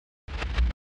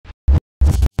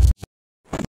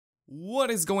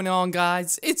What is going on,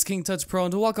 guys? It's KingTutsPro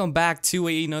and welcome back to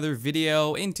another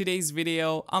video. In today's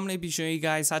video, I'm going to be showing you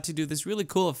guys how to do this really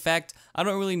cool effect. I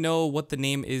don't really know what the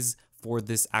name is for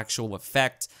this actual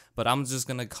effect, but I'm just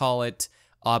going to call it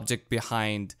object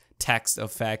behind text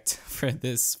effect for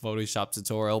this Photoshop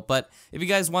tutorial. But if you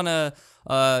guys want to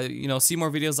see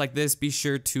more videos like this, be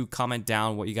sure to comment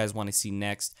down what you guys want to see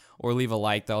next or leave a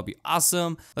like. That'll be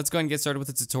awesome. Let's go ahead and get started with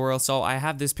the tutorial. So I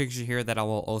have this picture here that I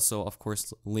will also, of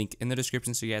course, link in the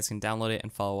description so you guys can download it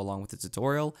and follow along with the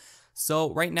tutorial.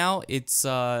 So right now it's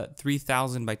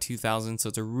 3000 by 2000, so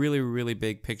it's a really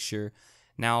big picture.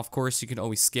 Now, of course, you can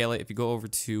always scale it. If you go over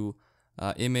to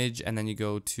image and then you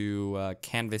go to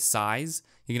canvas size,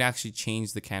 you can actually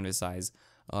change the canvas size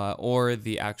or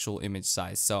the actual image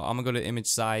size. So I'm gonna go to image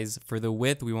size. For the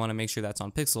width, we want to make sure that's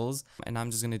on pixels, and I'm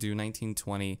just gonna do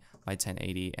 1920 by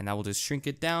 1080, and that will just shrink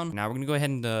it down. Now we're gonna go ahead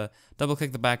and double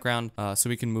click the background so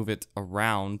we can move it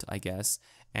around, I guess,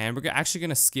 and we're actually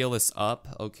gonna scale this up.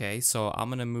 Okay, so I'm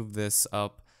gonna move this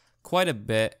up quite a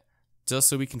bit just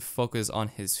so we can focus on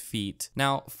his feet.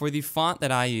 Now, for the font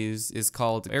that I use is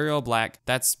called Arial Black.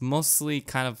 That's mostly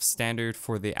kind of standard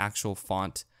for the actual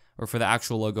font or for the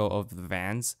actual logo of the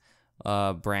Vans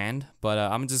brand. But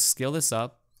I'm gonna just scale this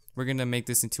up. We're gonna make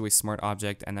this into a smart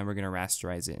object, and then we're gonna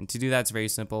rasterize it. And to do that, it's very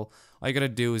simple. All you gotta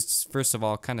do is just, first of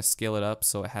all, kind of scale it up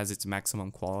so it has its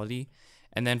maximum quality.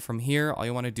 And then from here, all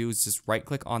you wanna do is just right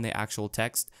click on the actual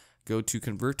text, go to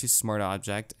convert to smart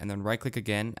object, and then right click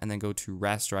again, and then go to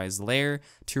rasterize layer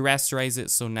to rasterize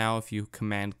it. So now if you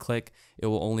command click, it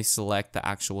will only select the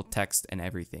actual text and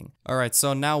everything. Alright,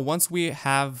 so now once we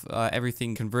have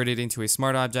everything converted into a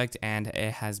smart object and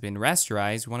it has been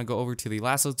rasterized, we want to go over to the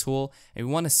lasso tool and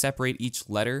we want to separate each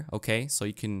letter, okay? So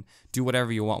you can do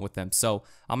whatever you want with them. So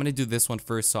I'm going to do this one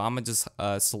first. So I'm going to just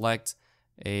select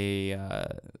a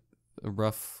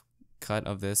rough cut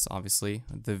of this, obviously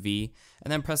the V,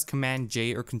 and then press Command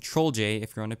J or Control J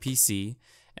if you're on a PC,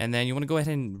 and then you want to go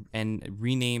ahead and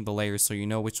rename the layers so you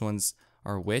know which ones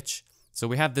are which. So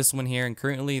we have this one here, and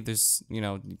currently there's,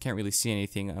 you can't really see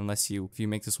anything unless if you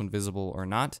make this one visible or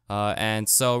not. And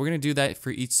so we're gonna do that for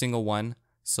each single one.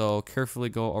 So carefully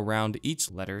go around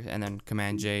each letter and then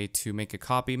Command J to make a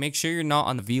copy. Make sure you're not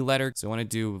on the V letter. So you want to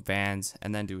do Vans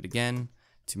and then do it again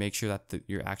to make sure that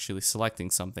you're actually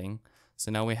selecting something. So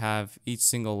now we have each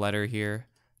single letter here,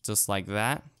 just like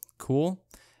that. Cool.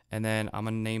 And then I'm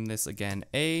gonna name this again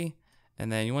A,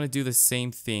 and then you wanna do the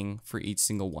same thing for each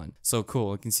single one. So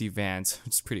cool, you can see Vans,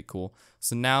 which is pretty cool.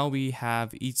 So now we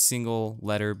have each single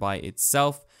letter by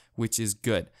itself, which is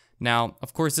good. Now,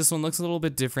 of course, this one looks a little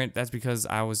bit different. That's because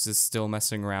I was just still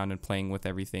messing around and playing with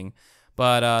everything.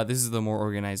 But this is the more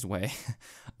organized way.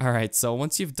 Alright, so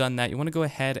once you've done that, you want to go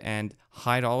ahead and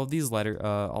hide all of these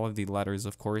letters,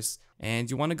 of course. And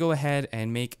you want to go ahead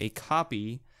and make a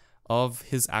copy of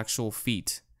his actual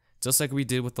feet. Just like we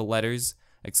did with the letters,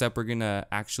 except we're going to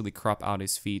actually crop out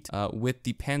his feet with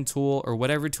the pen tool or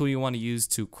whatever tool you want to use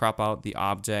to crop out the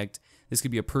object. This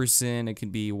could be a person, it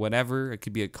could be whatever, it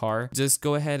could be a car. Just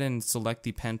go ahead and select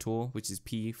the pen tool, which is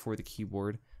P for the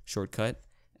keyboard shortcut.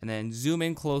 And then zoom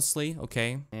in closely,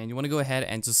 okay? And you want to go ahead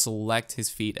and just select his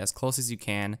feet as close as you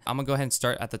can. I'm gonna go ahead and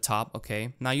start at the top,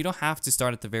 okay? Now you don't have to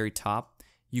start at the very top.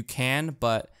 You can,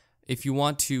 but if you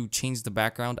want to change the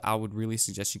background, I would really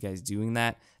suggest you guys doing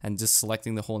that and just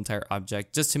selecting the whole entire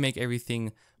object just to make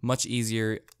everything much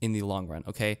easier in the long run,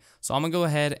 okay? So I'm gonna go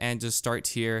ahead and just start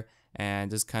here and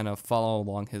just kind of follow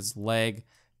along his leg,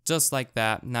 just like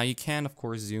that. Now you can, of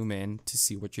course, zoom in to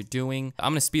see what you're doing.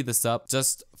 I'm gonna speed this up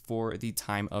just for the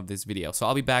time of this video. So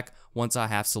I'll be back once I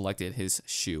have selected his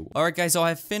shoe. Alright guys, so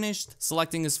I've finished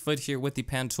selecting his foot here with the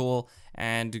pen tool,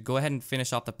 and go ahead and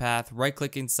finish off the path. Right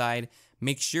click inside,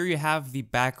 make sure you have the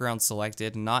background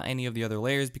selected, not any of the other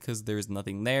layers, because there's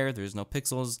nothing there, there's no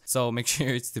pixels. So make sure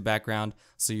it's the background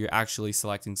so you're actually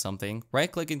selecting something.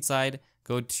 Right click inside,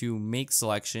 go to make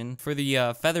selection. For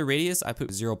the feather radius, I put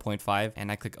 0.5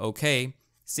 and I click OK.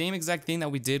 Same exact thing that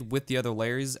we did with the other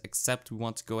layers, except we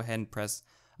want to go ahead and press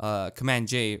Command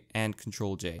J and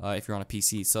Control J if you're on a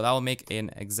PC. So that will make an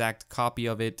exact copy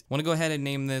of it. Want to go ahead and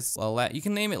name this, you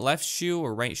can name it left shoe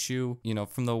or right shoe.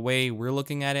 From the way we're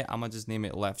looking at it, I'm gonna just name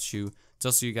it left shoe,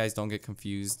 just so you guys don't get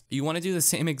confused. You want to do the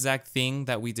same exact thing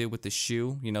that we did with the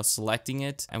shoe, selecting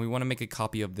it, and we want to make a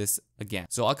copy of this again.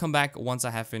 So I'll come back once I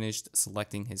have finished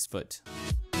selecting his foot.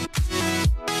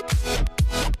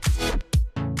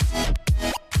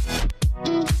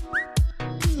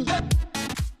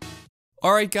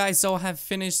 Alright guys, so I have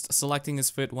finished selecting his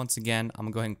foot once again. I'm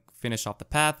gonna go ahead and finish off the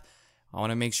path. I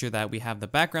want to make sure that we have the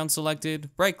background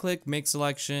selected. Right click, make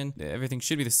selection. Everything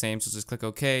should be the same, so just click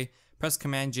OK. press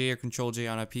Command J or Control J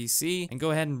on a PC and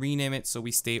go ahead and rename it so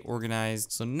we stay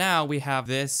organized. So now we have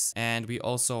this, and we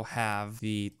also have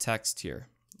the text here,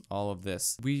 all of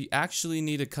this. We actually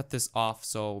need to cut this off,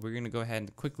 so we're gonna go ahead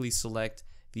and quickly select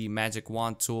the magic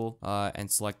wand tool and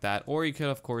select that, or you could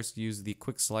of course use the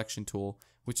quick selection tool,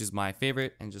 which is my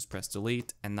favorite, and just press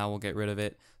delete, and now we'll get rid of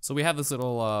it. So we have this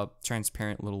little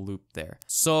transparent little loop there.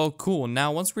 So cool.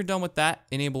 Now once we're done with that,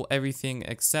 enable everything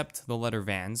except the letter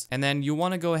Vans, and then you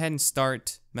want to go ahead and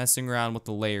start messing around with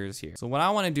the layers here. So what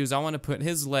I want to do is I want to put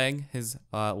his leg, his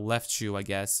left shoe, I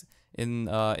guess,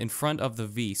 in front of the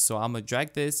V. So I'm gonna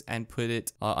drag this and put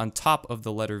it on top of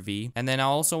the letter V, and then I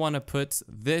also want to put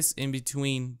this in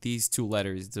between these two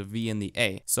letters, the V and the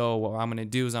A. So what I'm gonna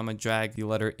do is I'm gonna drag the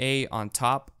letter A on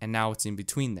top, and now it's in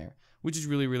between there, which is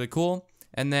really cool.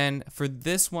 And then for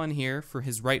this one here, for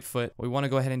his right foot, what we want to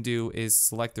go ahead and do is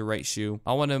select the right shoe.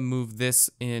 I want to move this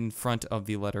in front of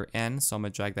the letter N, so I'm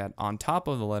going to drag that on top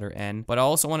of the letter N, but I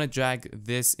also want to drag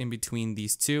this in between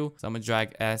these two, so I'm going to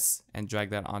drag S and drag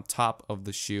that on top of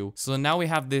the shoe. So now we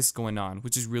have this going on,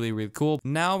 which is really cool.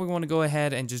 Now we want to go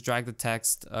ahead and just drag the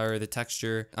text or the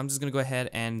texture. I'm just going to go ahead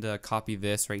and copy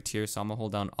this right here, so I'm going to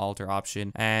hold down Alt or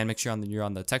Option and make sure you're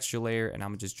on the texture layer, and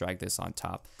I'm going to just drag this on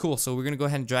top. Cool, so we're going to go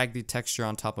ahead and drag the texture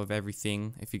on top of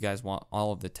everything if you guys want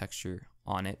all of the texture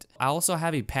on it. I also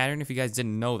have a pattern if you guys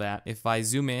didn't know that. If I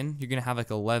zoom in, you're gonna have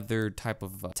like a leather type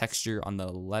of texture on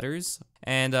the letters,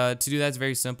 and to do that, it's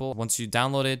very simple. Once you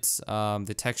download it,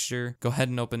 the texture, go ahead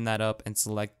and open that up and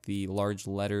select the large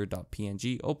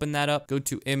letter.png. Open that up, go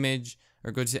to image,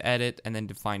 or go to edit and then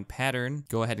define pattern.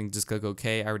 Go ahead and just click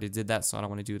OK. I already did that, so I don't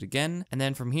want to do it again. And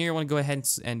then from here, I want to go ahead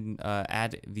and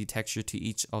add the texture to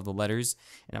each of the letters.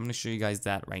 And I'm going to show you guys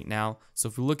that right now. So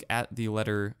if we look at the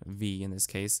letter V in this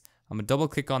case, I'm going to double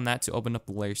click on that to open up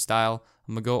the layer style.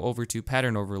 I'm going to go over to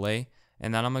pattern overlay,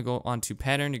 and then I'm going to go on to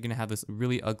pattern. You're going to have this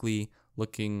really ugly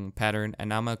looking pattern, and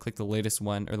now I'm going to click the latest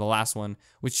one, or the last one,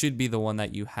 which should be the one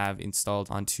that you have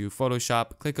installed onto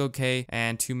Photoshop. Click OK,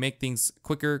 and to make things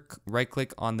quicker, right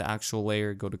click on the actual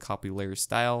layer, go to copy layer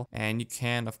style, and you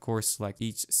can of course select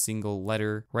each single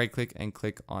letter, right click and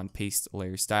click on paste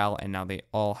layer style, and now they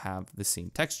all have the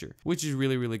same texture, which is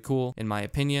really cool in my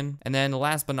opinion. And then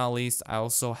last but not least, I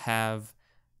also have,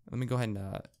 let me go ahead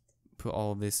and put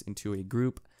all of this into a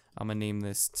group. I'm gonna name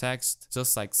this text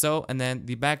just like so, and then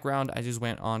the background, I just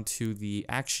went on to the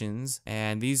actions,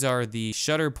 and these are the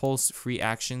Shutter Pulse free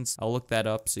actions. I'll look that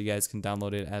up so you guys can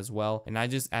download it as well. And I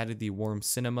just added the warm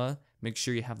cinema. Make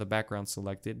sure you have the background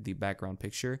selected, the background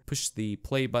picture. Push the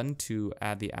play button to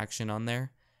add the action on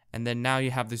there. And then now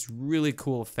you have this really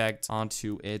cool effect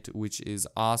onto it, which is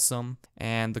awesome.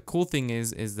 And the cool thing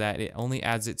is that it only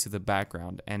adds it to the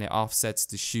background, and it offsets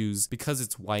the shoes because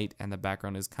it's white and the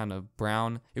background is kind of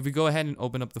brown. If we go ahead and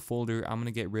open up the folder, I'm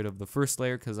gonna get rid of the first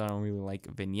layer because I don't really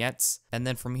like vignettes. And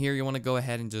then from here, you want to go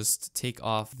ahead and just take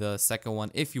off the second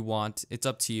one if you want. It's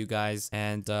up to you guys.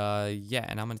 And yeah,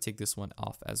 and I'm gonna take this one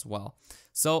off as well.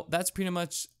 So that's pretty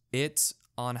much it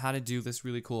on how to do this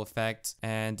really cool effect.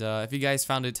 And if you guys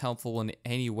found it helpful in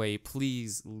any way,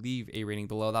 please leave a rating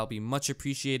below. That'll be much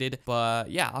appreciated.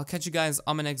 But yeah, I'll catch you guys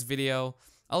on my next video.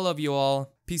 I love you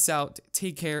all. Peace out,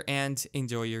 take care, and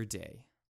enjoy your day.